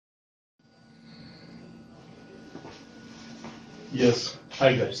Yes,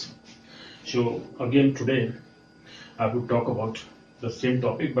 hi guys. So again today I will talk about the same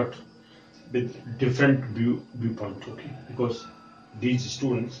topic but with different viewpoint, okay? Because these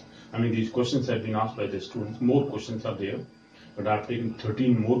students, these questions have been asked by the students. More questions are there, but I've taken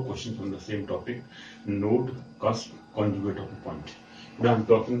 13 more questions on the same topic: node, cusp, conjugate of a point. Today I'm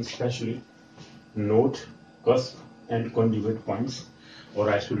talking especially node, cusp, and conjugate points or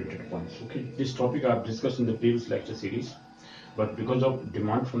isolated points. Okay, this topic I've discussed in the previous lecture series, but because of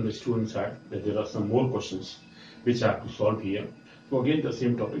demand from the student side, that there are some more questions which I have to solve here. So again, the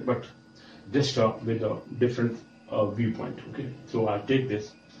same topic, but just with a different viewpoint. Okay, so I'll take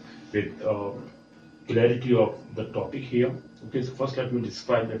this with clarity of the topic here. Okay, so first let me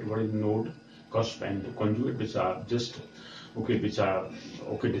describe that what is node, cusp, and the conjugate, which are discussed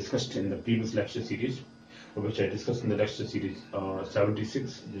in the previous lecture series, which I discussed in the lecture series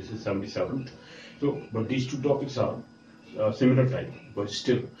 76. This is 77th. So, but these two topics are similar type, but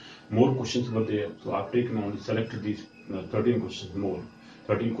still more questions were there. So I've taken only selected these 13 questions more.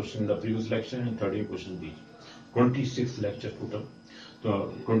 13 questions in the previous lecture and 13 questions these. 26 lecture total.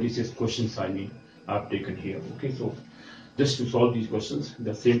 So 26 questions I've taken here. Okay, so just to solve these questions,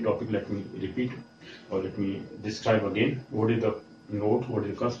 the same topic, let me repeat or let me describe again. What is the node, what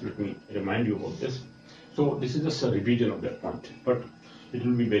is the cusp? Let me remind you about this. So this is just a revision of that point, but it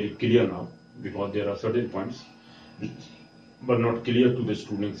will be very clear now because there are certain points which were not clear to the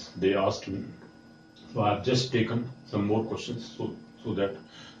students. They asked me. So I have just taken some more questions so that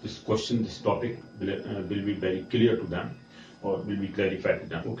this topic will be very clear to them or will be clarified to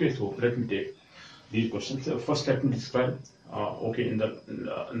them. Okay, so let me take these questions. First, let me describe. Okay, in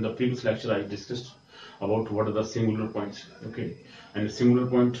the previous lecture, I discussed about what are the singular points. Okay, and a singular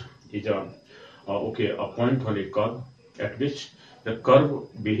point is a point on a curve at which the curve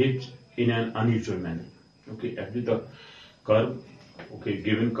behaves in an unusual manner. Okay, at which the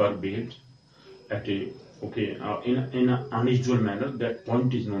given curve behaves at a in an unusual manner. That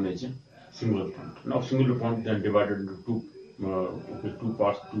point is known as a singular point. Now, singular point then divided into two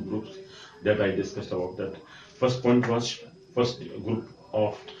parts, two groups that I discussed about. That first group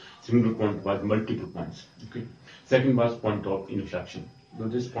of singular point was multiple points. Okay, second was point of inflection. So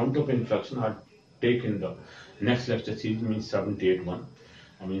this point of inflection I take in the next lecture series, means 78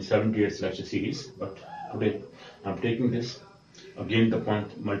 78 lecture series. But today I'm taking this again, the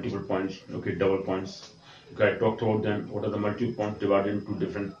point, multiple points, okay, double points. Okay, I talked about them. What are the multiple points divided into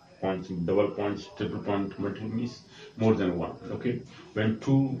different points? Double points, triple point, multiple means more than one. Okay, when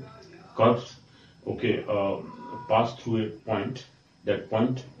two curves, pass through a point, that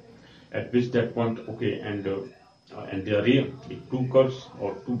point at which that point, and they are real. If two curves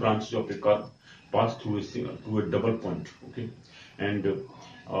or two branches of a curve pass through a double point, okay, and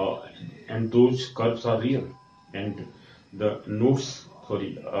those curves are real, and the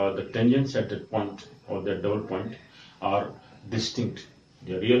the tangents at that point or that double point are distinct.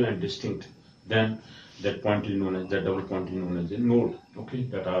 They are real and distinct. Then that point is known as, that double point is known as a node. Okay,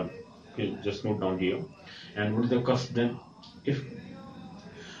 just note down here. And what is the cusp then? If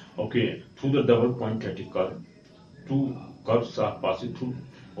through the double point at a curve, two curves are passing through,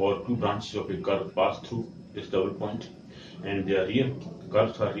 or two branches of a curve pass through this double point, and they are real.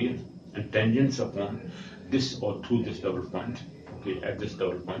 Curves are real, and tangents upon this or through this double point, okay, at this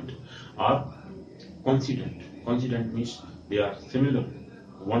double point, are coincident. Coincident means they are similar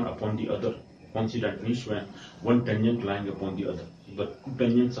one upon the other. Coincident means when one tangent lying upon the other. The two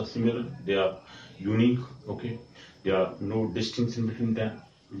tangents are similar, they are unique, okay, there are no distinction between them.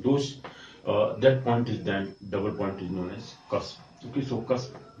 That point is then, double point is known as cusp. Okay, so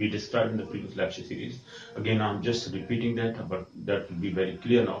cusp we described in the previous lecture series. Again, I'm just repeating that, but that will be very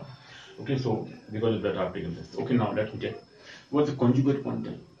clear now. Okay, so because of that I've taken this. Okay, now let me take what's the conjugate point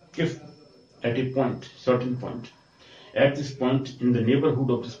then. If at a point, certain point, at this point, in the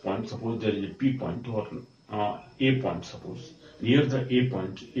neighborhood of this point, suppose there is a P point or A point, suppose near the A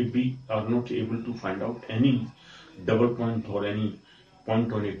point, if we are not able to find out any double point or any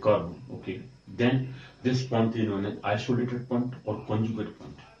point on a curve, okay, then this point is known as isolated point or conjugate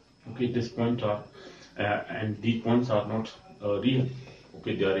point. Okay, this point are and these points are not real.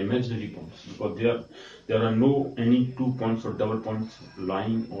 Okay, they are imaginary points because there are no any two points or double points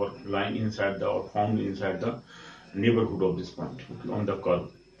lying inside or found inside the neighborhood of this point, okay, on the curve.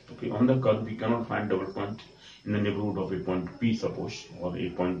 Okay, on the curve we cannot find double point in the neighborhood of a point P, suppose, or a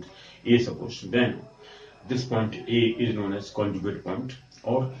point A, suppose. Then this point A is known as conjugate point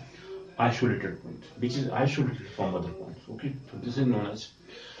or isolated point, which is isolated from other points. Okay, so this is known as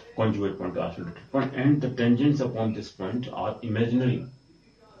conjugate point or isolated point, and the tangents upon this point are imaginary.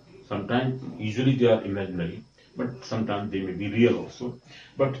 Sometimes, usually they are imaginary, but sometimes they may be real also.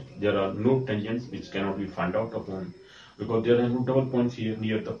 But there are no tangents which cannot be found out upon, because there are no double points here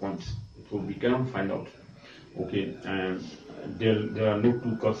near the points, so we cannot find out. Okay, and there are no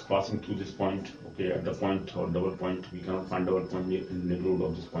two curves passing through this point. Okay, at the point or double point, we cannot find double point near in the neighborhood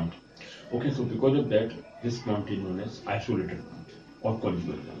of this point. Okay, so because of that, this point is known as isolated point or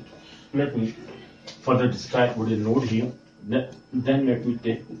conjugate point. Let me further describe what is a node here. Then let me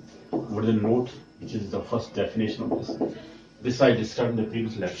take what is a node, which is the first definition of this. This I described in the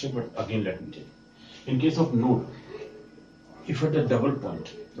previous lecture, but again let me take. In case of node, if at a double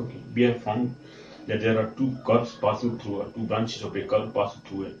point, okay, we have found that there are two curves passing through, two branches of a curve passing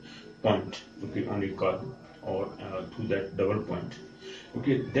through a point, okay, on a curve or through that double point.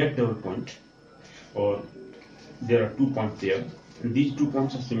 Okay, that double point, or there are 2 points there, and these 2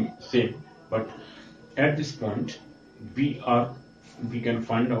 points are same, but at this point we can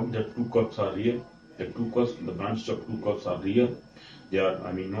find out that 2 curves are real. The 2 curves, the branches of 2 curves are real. They are,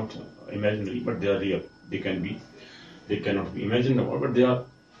 I mean, not imaginary, but they are real. They cannot be imagined about, but they are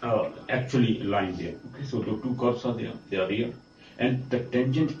actually lying there. Okay, so the 2 curves are there, they are real, and the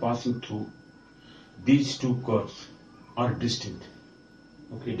tangent passing through these 2 curves are distinct.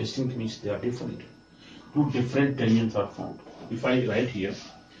 Okay, distinct means they are different. 2 different tangents are found. If I write here,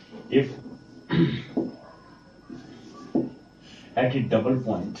 if at a double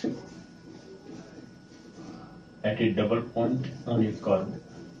point on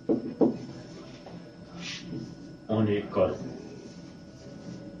a curve,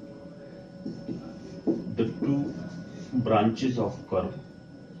 the 2 branches of curve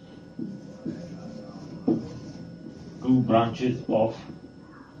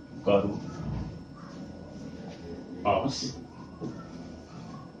pass,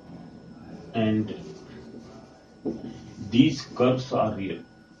 and these curves are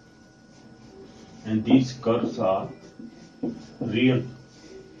real,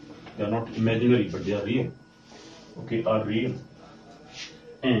 they are not imaginary, but they are real. Okay, are real,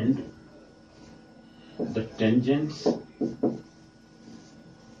 and the tangents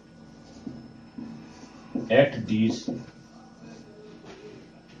at these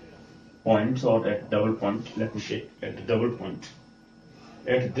points, or at double point, let me take at the double point,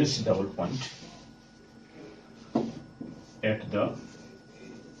 at this double point, at the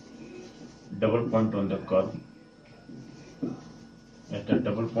double point on the curve, at the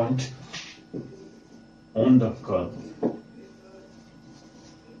double point on the curve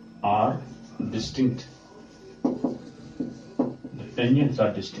are distinct. The tangents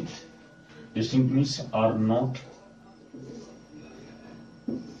are distinct. Distinct means are not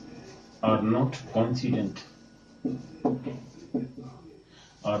coincident.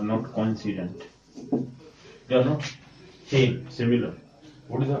 Are not coincident. They are not same, similar.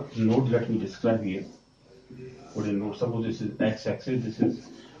 What is a node? Let me describe here. What is a node? Suppose this is x-axis, this is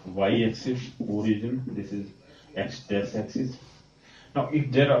y-axis, origin, this is x-axis. Now,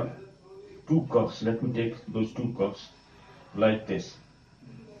 if there are 2 curves, let me take those 2 curves like this.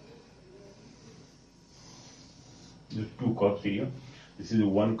 There are 2 curves here. This is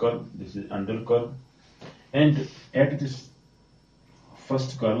one curve, this is another curve, and at this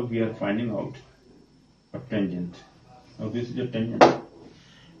first curve we are finding out a tangent. Now this is a tangent.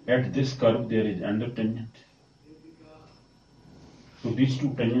 At this curve there is another tangent. So these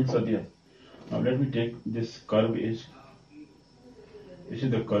 2 tangents are there. Now let me take this curve this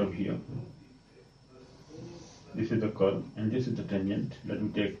is the curve here. This is the curve and this is the tangent. Let me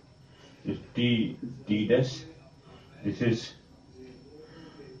take this t dash. This is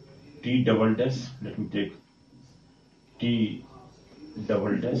t double dash. Let me take t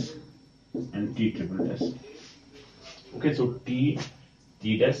double dash and t triple dash. Okay, so t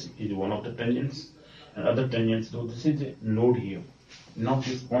dash is one of the tangents, and other tangents. So this is a node here. Now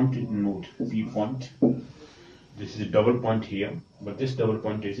this point is node, P point. This is a double point here, but this double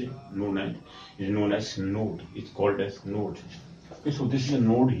point is known as node. It's called as node. Okay, so this is a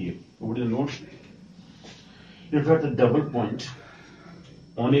node here. So what is a node? If at the double point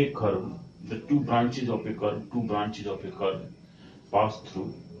on a curve, the 2 branches of a curve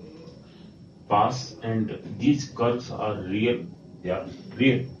pass, and these curves are real. They are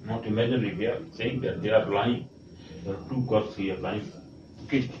real, not imaginary. We are saying that they are lying. There are 2 curves here lying.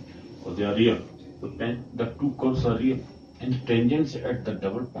 Okay, so they are real. So then the 2 curves are real, and the tangents at the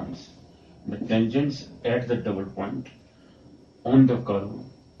double points. The tangents at the double point on the curve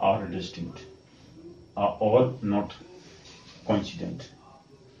are distinct, or not coincident.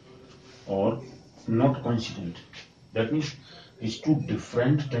 That means these 2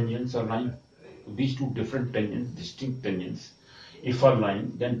 different tangents are lying. These 2 different tangents, distinct tangents, if are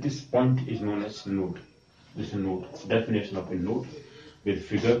lying, then this point is known as node. This is a node. Definition of a node. With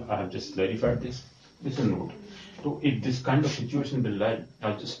figure, I have just clarified this. This is a node. So if this kind of situation will lie,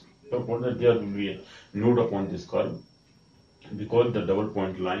 I'll just suppose that there will be a node upon this curve, because the double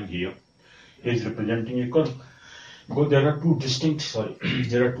point line here is representing a curve. Because there are two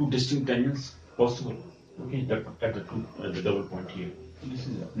distinct tangents possible. Okay, at the double point here. This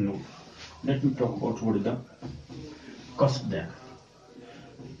is a node. Let me talk about what is the cusp then.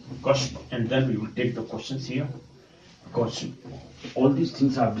 Cusp, and then we will take the questions here. Because all these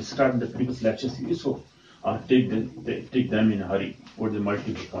things I have described in the previous lecture series, so I'll take them in a hurry. What is the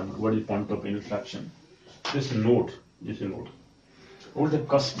multiple point? What is the point of intersection? This node. What is the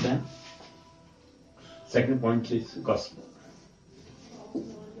cusp then? Second point is cusp.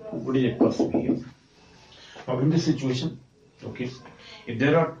 What is a cusp here? Now in this situation, okay, if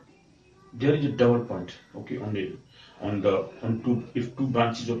there is a double point, okay, if two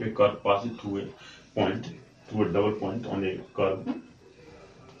branches of a curve passes through a double point on a curve,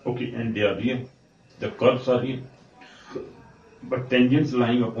 okay, and they are real, the curves are real, but tangents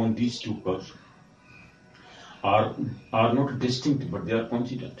lying upon these two curves are not distinct, but they are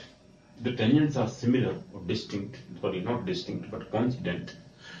coincident. The tangents are similar or not distinct, but coincident.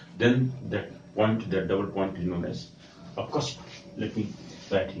 Then that double point is known as a cusp. Let me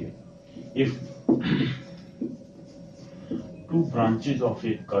write here. If two branches of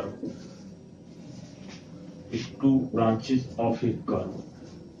a curve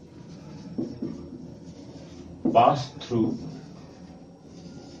pass through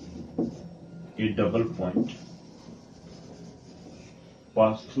a double point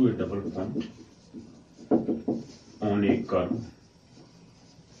on a curve,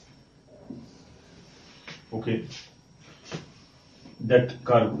 okay, that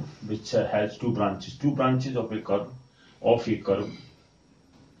curve which has two branches of a curve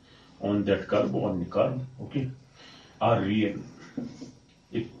on the curve, okay, are real.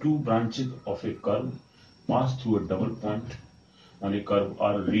 If two branches of a curve pass through a double point on a curve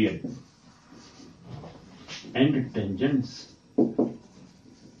are real, and tangents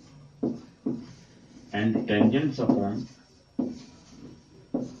upon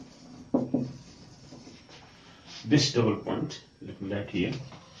this double point, let me write here,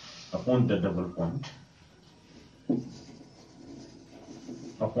 upon the double point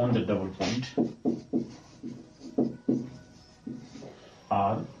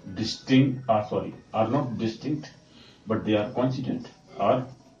are not distinct, but they are coincident. Are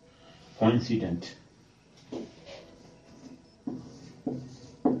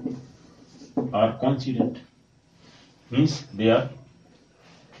coincident means they are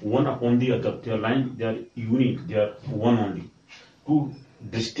one upon the other. They are unique. They are one only. Two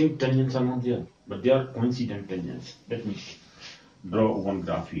distinct tangents are not there, but they are coincident tangents. Let me draw one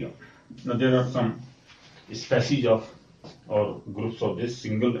graph here. Now there are some species of or groups of this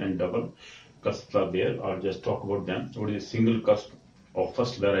single and double cusps are there. I'll just talk about them. What is a single cusp of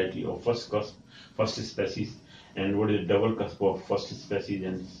first variety or first cusp, first species, and what is a double cusp of first species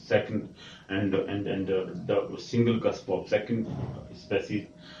and second, and the single cusp of second species,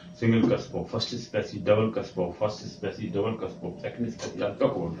 single cusp of first species, double cusp of first species, double cusp of second species. I'll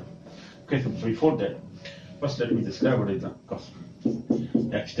talk about them. Okay, so before that, first let me describe what is the cusp.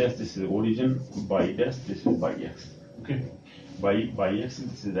 X dash, this is origin, y dash, this is y-axis. Okay, y-axis,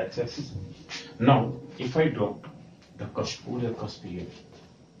 this is x-axis. Now, if I draw the cusp, what is the cusp here?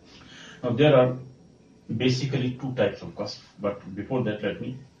 Now there are basically two types of cusp, but before that let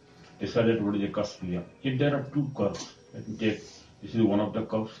me decide what is a cusp here. If there are two curves, let me take, this is one of the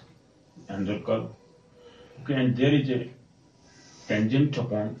curves, another curve, okay, and there is a tangent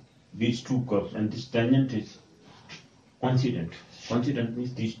upon these two curves, and this tangent is coincident. Coincident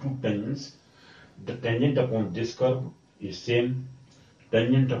means these two tangents, the tangent upon this curve is same,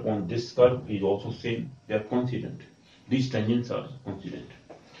 tangent upon this curve is also same, they are coincident. These tangents are coincident.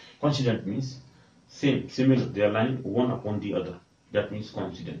 Coincident means same, similar, they are lying one upon the other. That means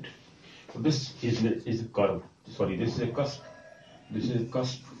coincident. So this is a curve. Sorry, this is a cusp. This is a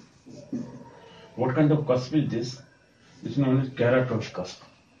cusp. What kind of cusp is this? This is known as keratoid cusp.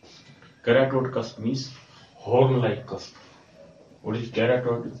 Keratoid cusp means horn-like cusp. What is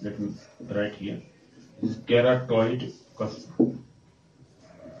keratoid? Let me write here. This is keratoid cusp.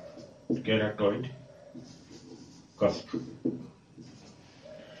 Keratoid cusp.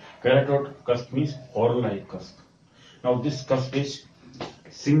 Keratoid cusp means horn-like cusp. Now this cusp is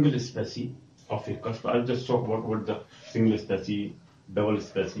single species of a cusp. I'll just talk about what the single species, double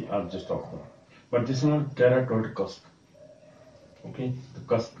species, I'll just talk about. But this is not keratoid cusp. Okay,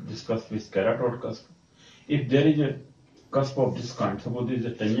 this cusp is keratoid cusp. If there is a cusp of this kind, suppose there is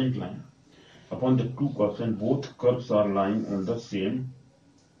a tangent line, upon the two curves and both curves are lying on the same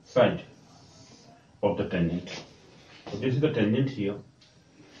side of the tangent. So this is the tangent here.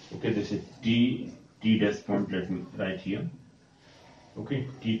 Okay, this is T dash point. Let me write here. Okay,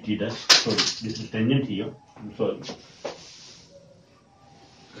 T dash. Sorry, this is tangent here. I'm sorry.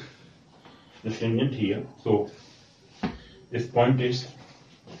 This tangent here. So this point is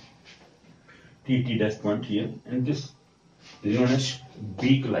T dash point here, and this is known as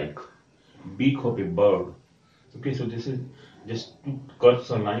beak of a bird. Okay, so this is just two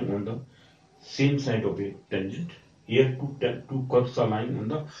curves are lying on the same side of a tangent. Here two curves are lying on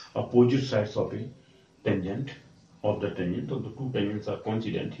the opposite sides of a tangent of the tangent. So the two tangents are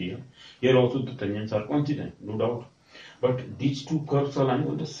coincident here. Here also the tangents are coincident, no doubt. But these two curves are lying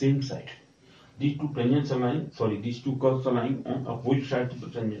on the same side. These two curves are lying on opposite sides of the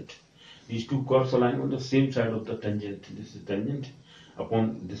tangent. These two curves are lying on the same side of the tangent. This is tangent.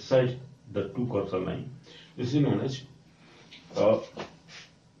 Upon this side, the two curves are lying. This is known as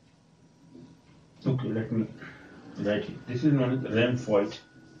okay, let me write it. This is known as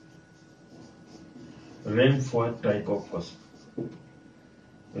Rheims-Foid type of cusp.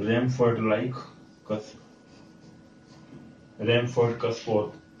 Rheims-Foid-like cusp. Rheims-Foid cusp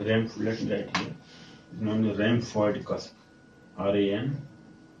or let me write here. It's known as Rheims-Foid cusp.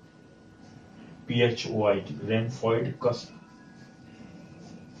 RAMPHOID. Rheims-Foid cusp.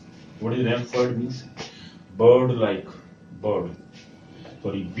 What is Rheims-Foid means? Bird.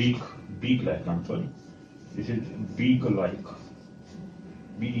 Sorry, beak-like. I'm sorry. This is beak-like.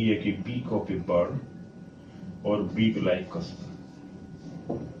 B-E-A-K, beak of a bird or beak-like cusp.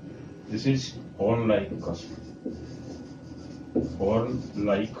 This is horn-like cusp.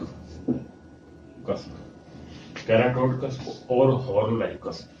 Horn-like cusp. Carotid cusp or horn-like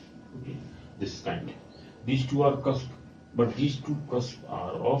cusp. Okay, this kind. These two are cusp, but these two cusps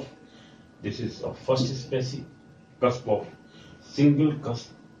are of. This is a first species, cusp of single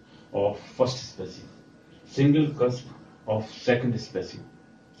cusp of first species, single cusp of second species.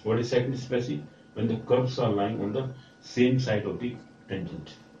 What is second species? When the curves are lying on the same side of the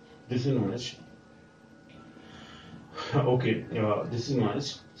tangent. This is known as this is known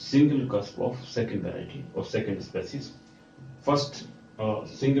as single cusp of second variety or second species. First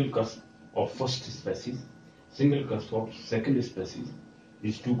single cusp of first species, single cusp of second species.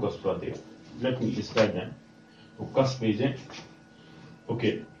 These two cusps are there. Let me describe them. So cusp is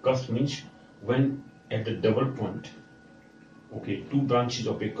cusp means when at the double point, two branches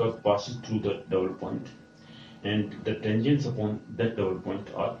of a curve passes through the double point, and the tangents upon that double point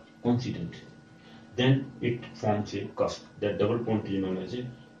are coincident. Then it forms a cusp. That double point is known as a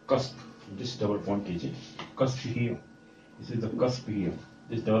cusp. This double point is a cusp here. This is the cusp here.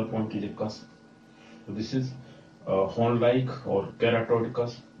 This double point is a cusp. So this is horn-like or carotid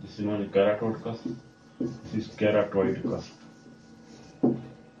cusp. This is known as carotid cusp. This is carotid cusp.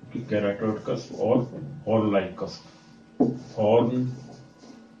 Carotid cusp or horn-like cusp.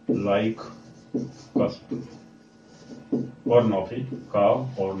 Horn-like cusp. Horn of a cow,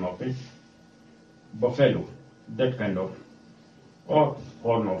 horn of a buffalo, that kind of, or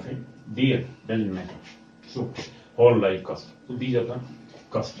horn of a deer, doesn't matter. So horn-like cusp. So these are the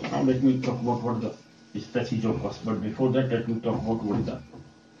cusps. Now let me talk about what are the species of cusp. But before that, let me talk about what is the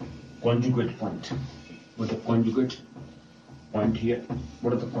conjugate point. What is the conjugate point here?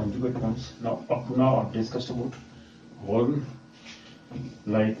 What are the conjugate points? Now up to now I've discussed about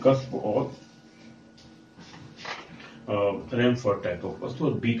horn-like cusp or Rheims-Foid type of cusp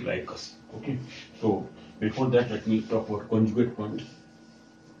or beak-like cusp. Okay. So before that, let me talk about conjugate point.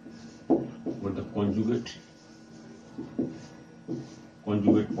 What the conjugate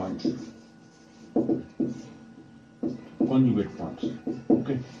points. Conjugate points.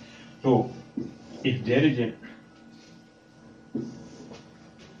 Okay. So if there is a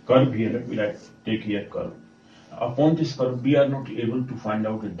curve here, let me take here curve. Upon this curve, we are not able to find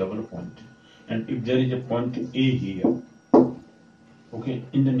out a double point. And if there is a point A here, okay,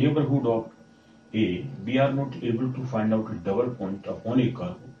 in the neighborhood of A, we are not able to find out a double point upon a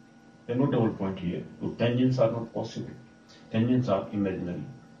curve. There is no double point here. So tangents are not possible. Tangents are imaginary.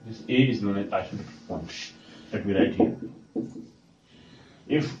 This A is known as isolated point. Let me write here.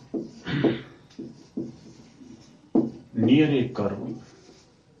 If near a curve,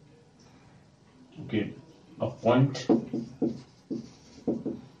 okay, a point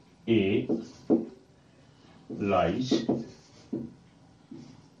A lies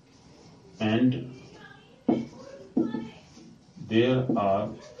and there are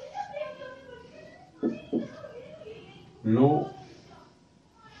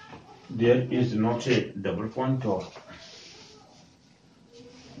there is not a double point or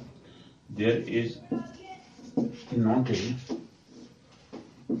there is not a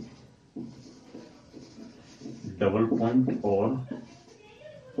double point or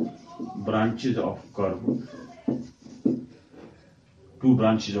branches of curve, two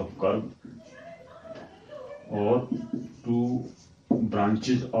branches of curve or two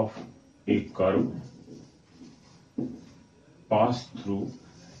branches of a curve pass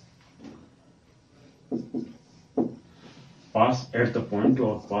at the point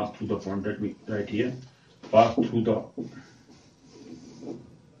or pass through the point. Let me write here, pass through the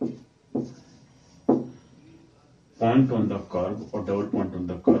point on the curve or double point on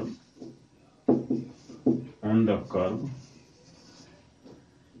the curve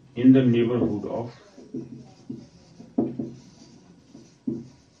in the neighborhood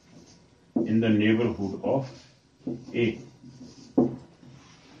of A.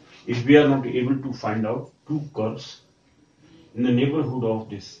 If we are not able to find out two curves in the neighborhood of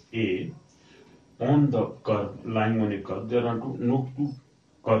this A on the curve, lying on a curve, there are no two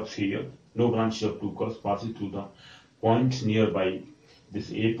curves here, no branches of two curves passing through the points nearby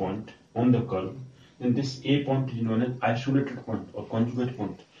this A point on the curve, then this A point is known as isolated point or conjugate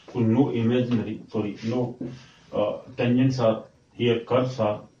point. So no tangents are here, curves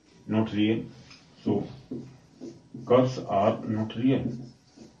are not real. So curves are not real.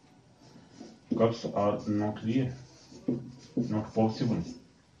 Curves are not real, not possible.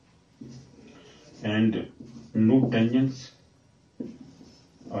 And no tangents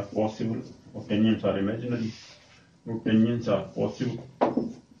are possible, or tangents are imaginary. No tangents are possible,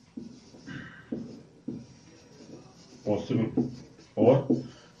 or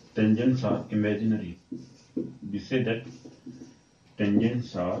tangents are imaginary. We say that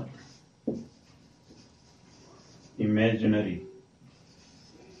tangents are imaginary.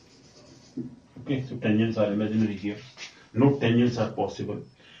 Okay, so tangents are imaginary here. No tangents are possible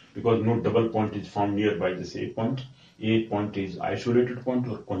because no double point is found nearby this A point. A point is isolated point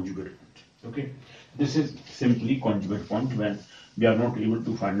or conjugate point. Okay, this is simply conjugate point when we are not able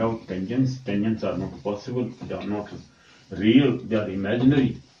to find out tangents. Tangents are not possible. They are not real. They are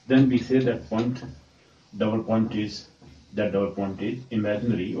imaginary. Then we say that double point is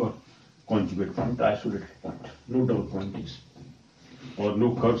imaginary or conjugate point, isolated point. No double point is, or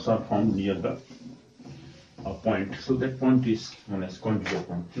no curves are found near the point. So that point is known as conjugate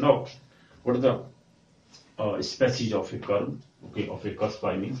point. Now, what are the species of a curve? Okay, of a cusp,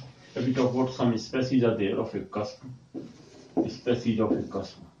 I mean. Let me talk about some species are there of a cusp. Species of a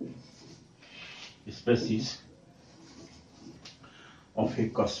cusp. Species of a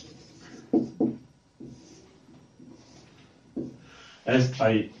cusp. As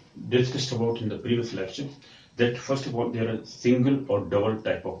I discussed about in the previous lecture, that first of all there are single or double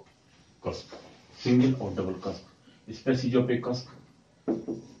type of cusp. Single or double cusp. Species of a cusp.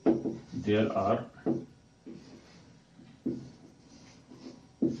 There are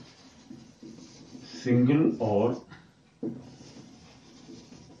single or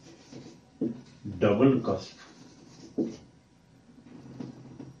double cusp.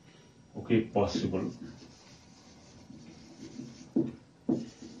 Okay, possible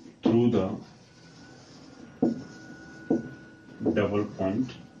through the double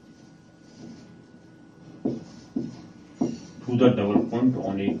point,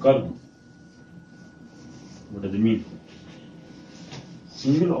 on a curve. What does it mean?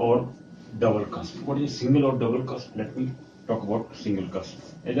 Single or double cusp. What is single or double cusp? Let me talk about single cusp.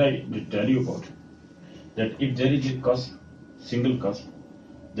 As I did tell you about that if there is a cusp, single cusp,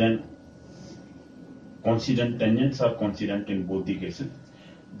 then coincident tangents are coincident in both the cases.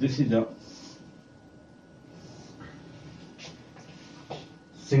 This is a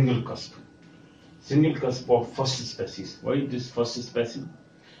single cusp. Single cusp of first species. Why this first species?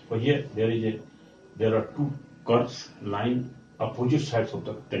 For here there are two curves lying opposite sides of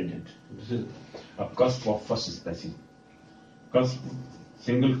the tangent. This is a cusp of first species. Cusp,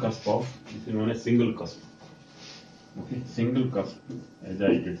 single cusp of, this is known as single cusp. Okay, single cusp, as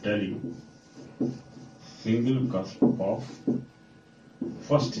I did tell you, single cusp of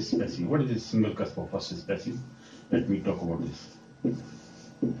first species. What is this single cusp of first species? Let me talk about this.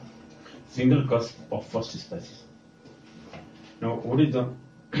 Single cusp of first species. Now, what is the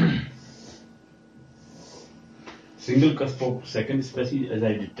single cusp of second species? As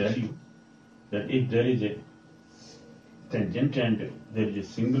I did tell you, that if there is a tangent and there is a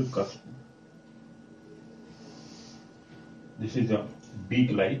single cusp, this is a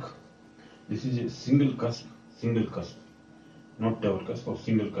beak-like. This is a single cusp, not double cusp, or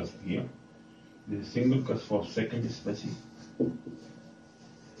single cusp here. This is single cusp of second species.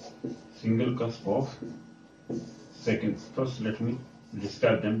 Single cusp of second. First, let me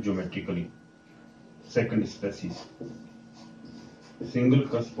describe them geometrically. Second species. Single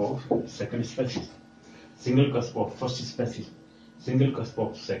cusp of second species. Single cusp of first species. Single cusp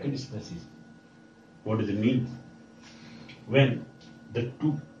of second species. What does it mean? When the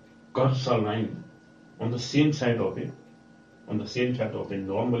two curves are lying on the same side of a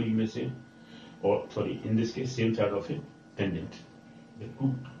normal, you may say, or sorry, in this case, same side of a tangent. The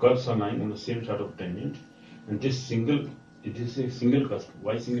two curves are lying on the same side of tangent, and it is a single cusp.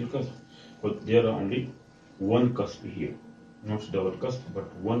 Why single cusp? But there are only one cusp here, not double cusp,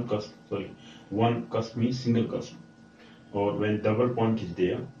 but one cusp. Sorry, one cusp means single cusp. Or when double point is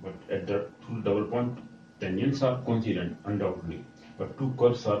there, but at the two double point, tangents are coincident, undoubtedly. But two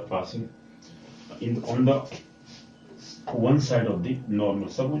curves are passing on the one side of the normal.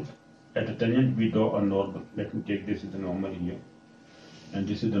 Suppose at a tangent we draw a normal. Let me take this is the normal here, and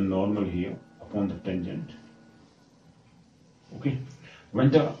this is the normal here upon the tangent. Okay. When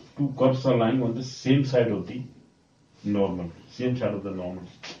the two curves are lying on the same side of the normal,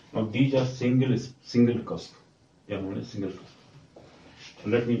 Now these are single cusp. They are known as single cusp. So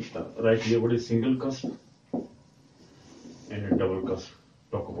let me write here what is single cusp and a double cusp.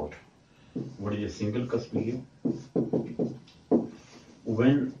 Talk about what is a single cusp here.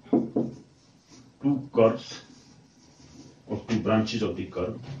 When two curves or two branches of the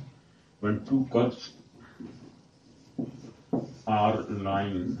curve, when two curves are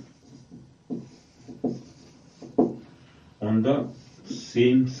lying on the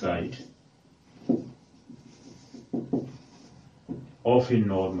same side of a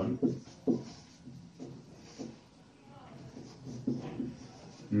normal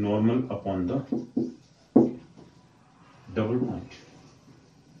upon the double point.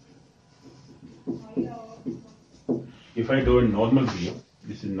 If I draw a normal here,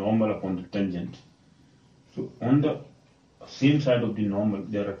 this is normal upon the tangent. So on the same side of the normal,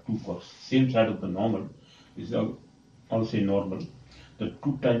 there are two curves. Same side of the normal is also normal. The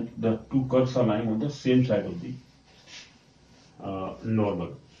two curves are lying on the same side of the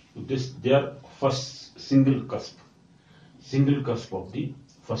normal. So they are first single cusp of the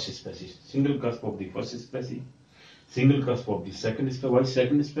first species, single cusp of the first species, single cusp of the second species. Why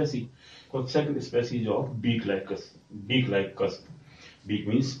second species? Because second species of beak-like cusp. Beak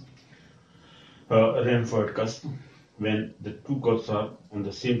means ramford cusp. When the two curves are on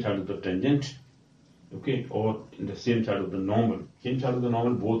the same side of the tangent, okay, or in the same side of the normal,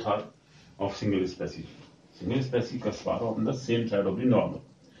 both are of single species. Single species cusps are on the same side of the normal.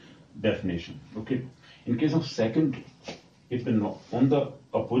 Definition. Okay. In case of second, if on the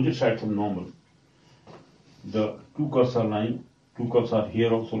opposite sides of normal, the two curves are lying, two curves are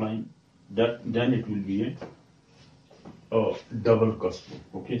here also lying, then it will be a double cusp.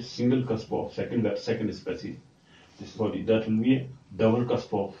 Okay, single cusp of second species. That will be a double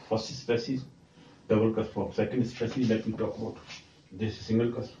cusp of first species, double cusp of second species. Let me talk about this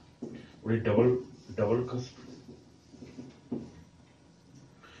single cusp. What is double cusp?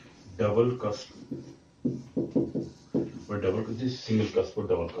 Double cusp. What double cusp? This is single cusp or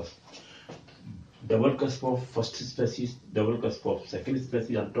double cusp. Double cusp of first species, double cusp of second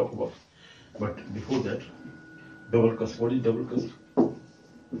species. I'll talk about. But before that, double cusp. What is double cusp?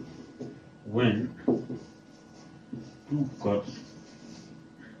 When two curves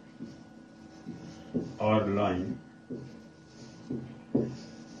are lying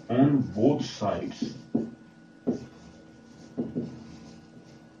on both sides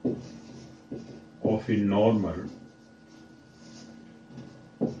of a normal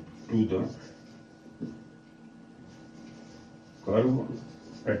to the curve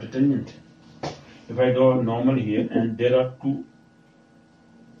at a tangent. If I draw a normal here and there are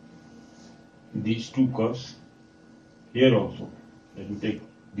these two curves here also, let me take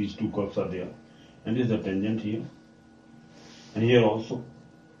these two curves are there, and this is the tangent here, and here also.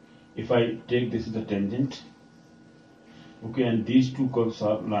 If I take this is the tangent, okay, and these two curves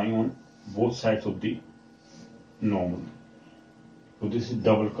are lying on both sides of the normal. So this is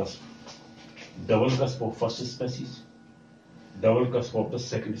double cusp. Double cusp of first species, double cusp of the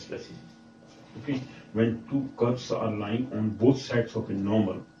second species. Okay, when two curves are lying on both sides of a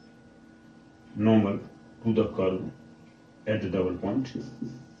normal to the curve at the double point,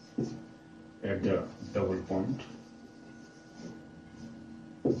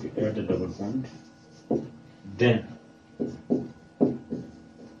 then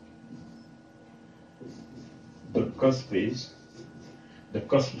the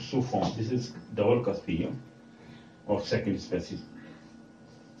cusp so formed. This is double cusp here of second species.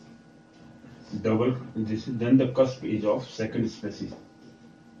 Then the cusp is of second species.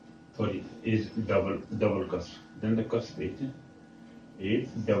 Sorry, is double cusp. Then the cusp is a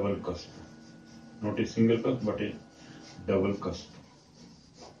double cusp, not a single cusp but a double cusp.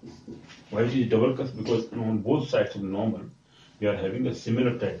 Why is it double cusp? Because on both sides of the normal we are having a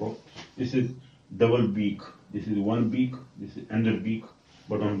similar type of, this is double beak, this is one beak, this is another beak,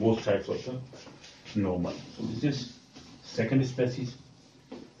 but on both sides of the normal. So this is second species.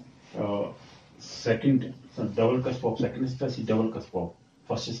 Double cusp of second species, double cusp of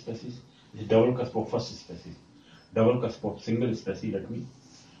first species. This is double cusp of first species. Double cusp of single species, let me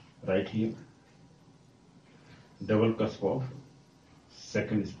write here. Double cusp of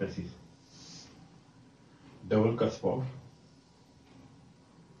second species. Double cusp of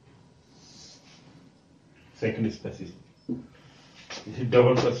second species. This is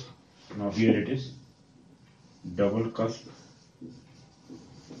double cusp. Now here it is double cusp.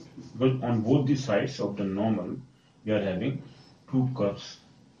 But on both the sides of the normal we are having two cusps.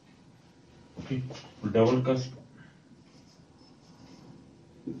 Okay, double cusp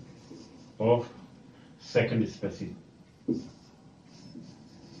of second species.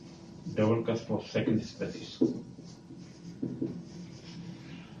 Double cusp of second species.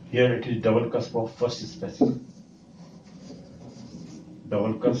 Here it is double cusp of first species.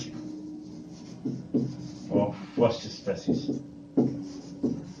 Double cusp of first species.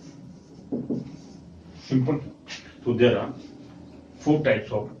 Simple. So there are four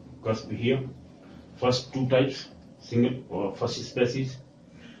types of cusp here. First two types, single or first species,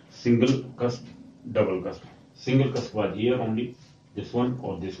 single cusp, double cusp. Single cusp was here only, this one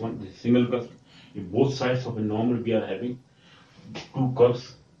or this one, this single cusp. In both sides of a normal we are having two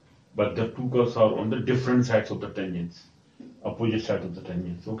curves, but the two curves are on the different sides of the tangents, opposite side of the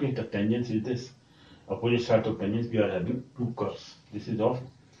tangents. Okay, the tangents is this, opposite side of tangents we are having two curves. This is of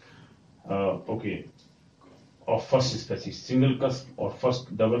of first species, single cusp or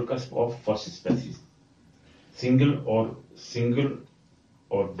first double cusp of first species, single or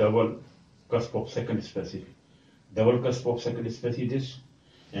double cusp of second species, double cusp of second species this,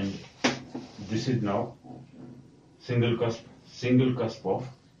 and this is now single cusp of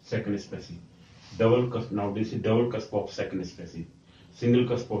second species, double cusp. Now this is double cusp of second species, single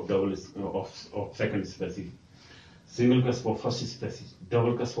cusp of of second species, single cusp of first species,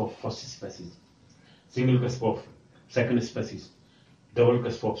 double cusp of first species, single cusp of second species, double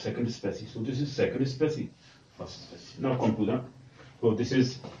cusp of second species. So this is second species, first species. Now come to the, so this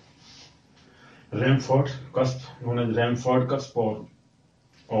is Ramford cusp, known as Ramford cusp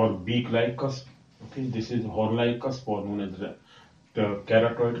or beak-like cusp. Okay, this is horn-like cusp or known as the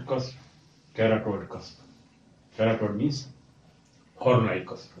keratoid cusp. Keratoid cusp. Keratoid means horn-like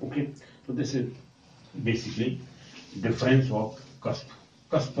cusp. Okay, so this is basically difference of cusp.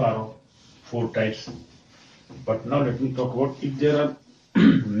 Cusp are of four types. But now let me talk about if there are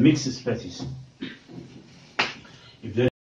mixed species. If there